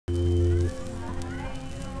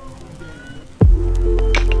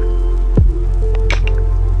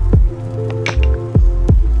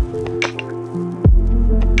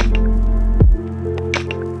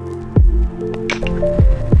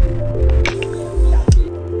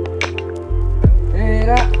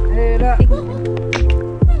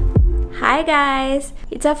Hi guys!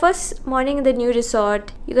 It's our first morning in the new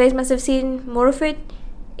resort. You guys must have seen more of it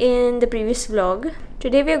in the previous vlog.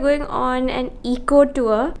 Today we are going on an eco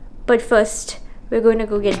tour, but first we're going to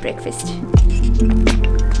go get breakfast.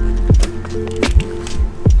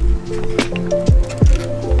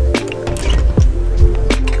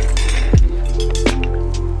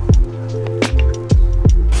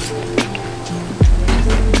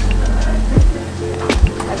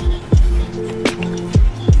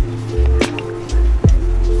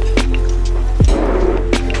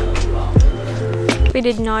 We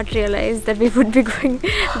did not realize that we would be going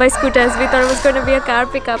by scooters. We thought it was going to be a car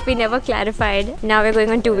pickup. We never clarified. Now we're going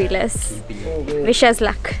on two-wheelers. Wish us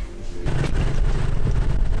luck.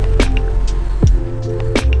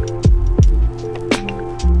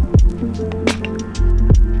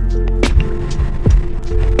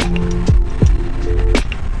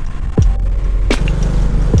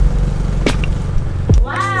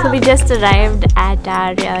 So we just arrived at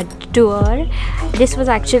our tour. This was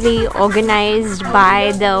actually organized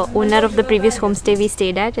by the owner of the previous homestay we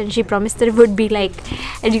stayed at, and she promised that it would be like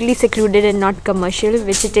really secluded and not commercial,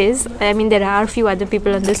 which it is. I mean, there are a few other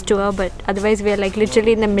people on this tour, but otherwise we are like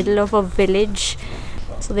literally in the middle of a village.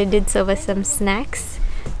 So they did serve us some snacks.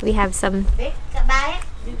 We have some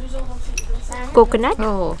coconut.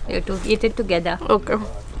 Oh, you have to eat it together. Okay.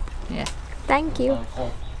 Yeah. Thank you.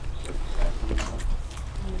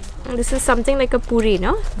 This is something like a puri,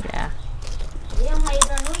 no? Yeah.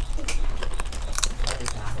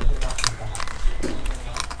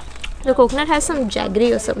 The coconut has some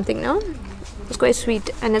jaggery or something, no? It's quite sweet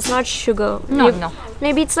and it's not sugar. No.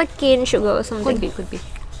 Maybe it's like cane sugar or something. Could be.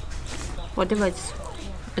 Whatever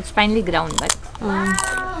it's finely ground, but.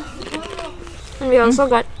 And we also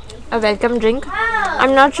got a welcome drink.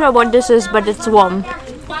 I'm not sure what this is, but it's warm.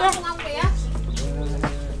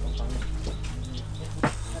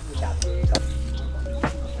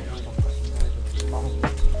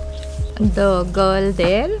 The girl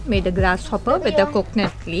there made a grasshopper with a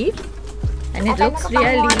coconut leaf, and it looks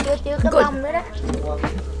really good.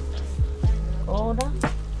 Cô đó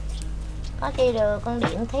có chi được con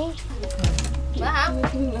điện thí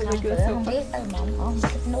không biết tay mộng không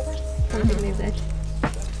thích nút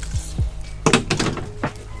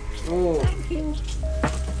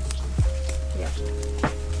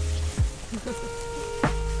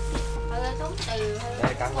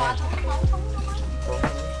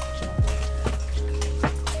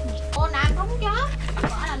Ô Nam không chó,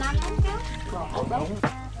 gọi là Nam không chó.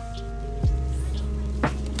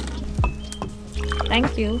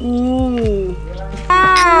 Thank you.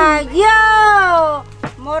 Vô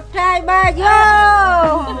 1, 2, 3 vô.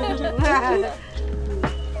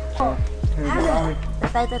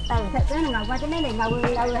 Từ cái ngồi qua cái này ngồi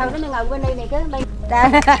không cái ngồi bên đây này cái bên.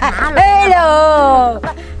 Hello.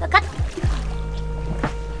 Khách.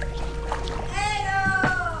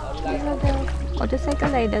 Motorcycle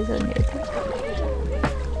riders only.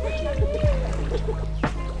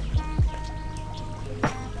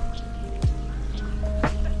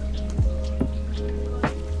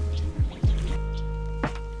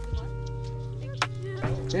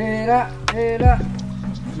 Hey da.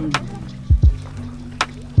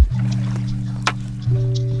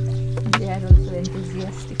 They are also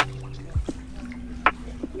enthusiastic.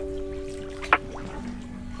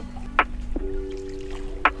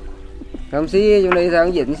 Không xí trong đây sao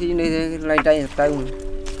cũng dính xí trong đây lay tray tay.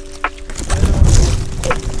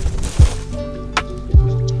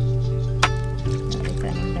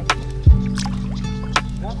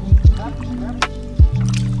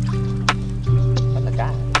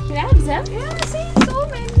 Crabs, huh? Yeah, see, so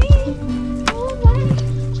many. Oh my.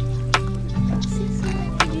 See, so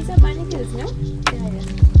many. These are barnacles, no? Yeah.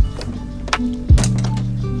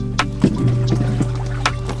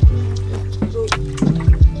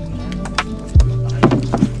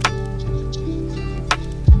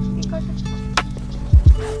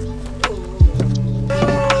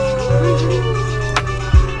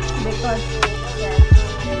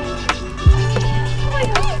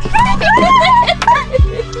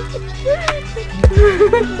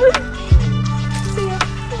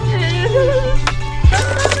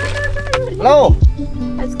 Hello.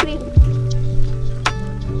 Ice cream.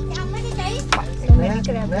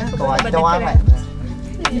 Coi cho ăn này.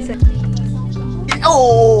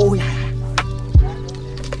 Oh.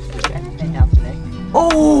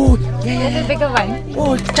 Oh. This is bigger one.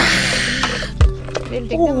 Oh. We'll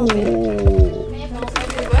take them away.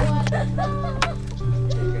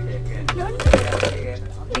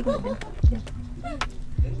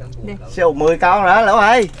 Siêu 10 con rồi đó Lỗ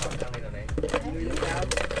ơi.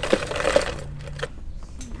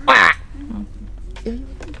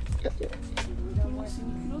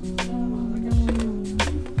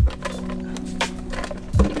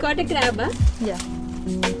 a crab, huh? Yeah.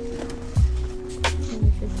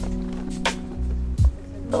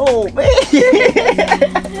 Oh, baby.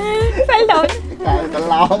 Fell down. Cái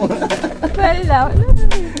lon. Fell down.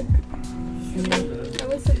 That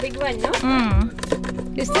was a big one, no?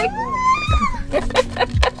 You sick?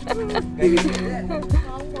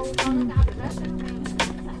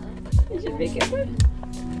 You should be careful.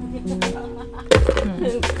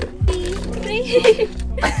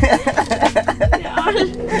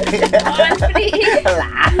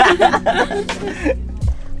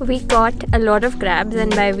 We caught a lot of crabs,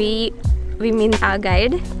 and by we mean our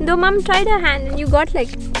guide. Though mom tried her hand and you got like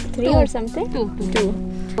 3 or something? Two.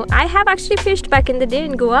 I have actually fished back in the day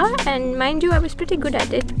in Goa, and mind you, I was pretty good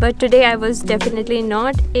at it. But today I was definitely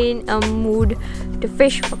not in a mood to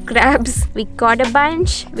fish for crabs. We caught a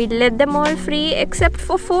bunch, we let them all free except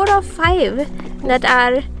for 4 or 5 that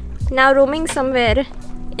are now roaming somewhere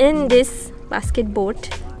in this basket boat.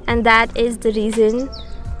 And that is the reason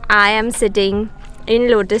I am sitting in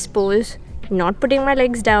lotus pose, not putting my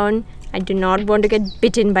legs down. I do not want to get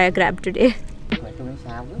bitten by a crab today.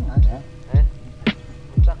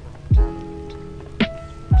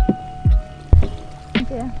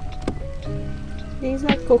 Yeah. These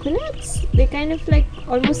are coconuts. They kind of like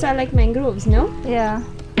almost are like mangroves, no? Yeah.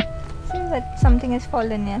 Seems that something has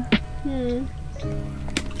fallen here.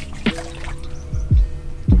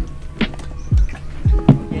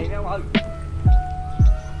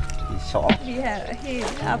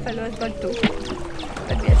 Our fellow has got 2,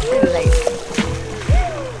 but we are still alive.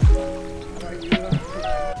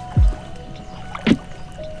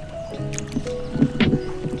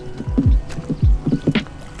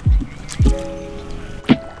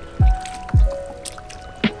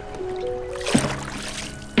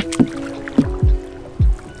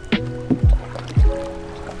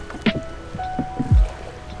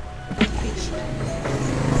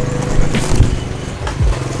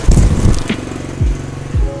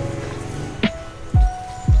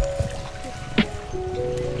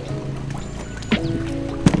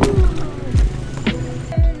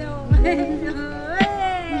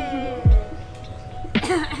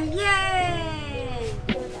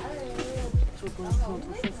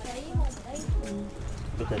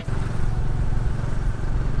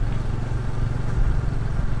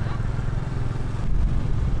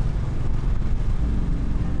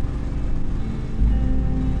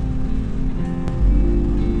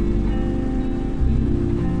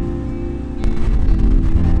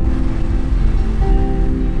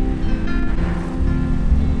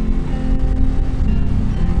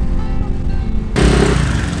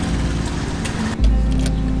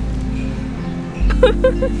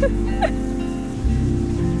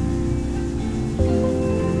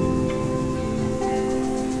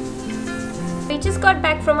 We just got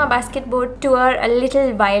back from a basket boat tour a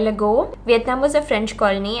little while ago. Vietnam was a French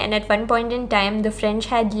colony, and at one point in time the French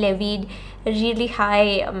had levied really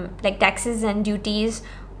high like taxes and duties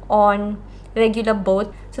on regular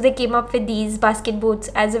boats. So they came up with these basket boats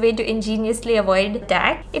as a way to ingeniously avoid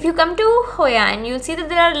tax. If you come to Hoi An, you'll see that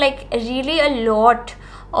there are like really a lot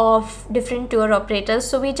of different tour operators.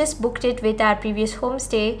 So we just booked it with our previous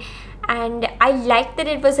homestay, and I liked that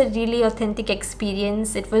it was a really authentic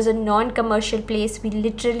experience. It was a non-commercial place. We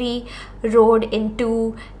literally rode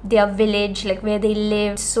into their village, like where they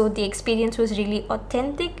lived, so the experience was really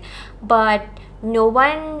authentic. But no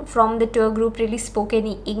one from the tour group really spoke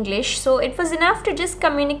any English, so it was enough to just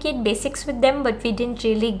communicate basics with them, but we didn't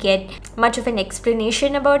really get much of an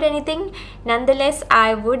explanation about anything. Nonetheless,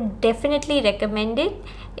 I would definitely recommend it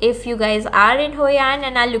if you guys are in Hoi An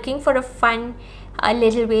and are looking for a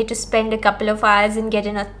little way to spend a couple of hours and get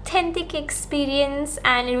an authentic experience.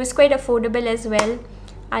 And it was quite affordable as well.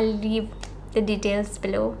 I'll leave the details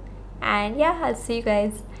below, and yeah, I'll see you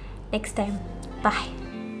guys next time. Bye.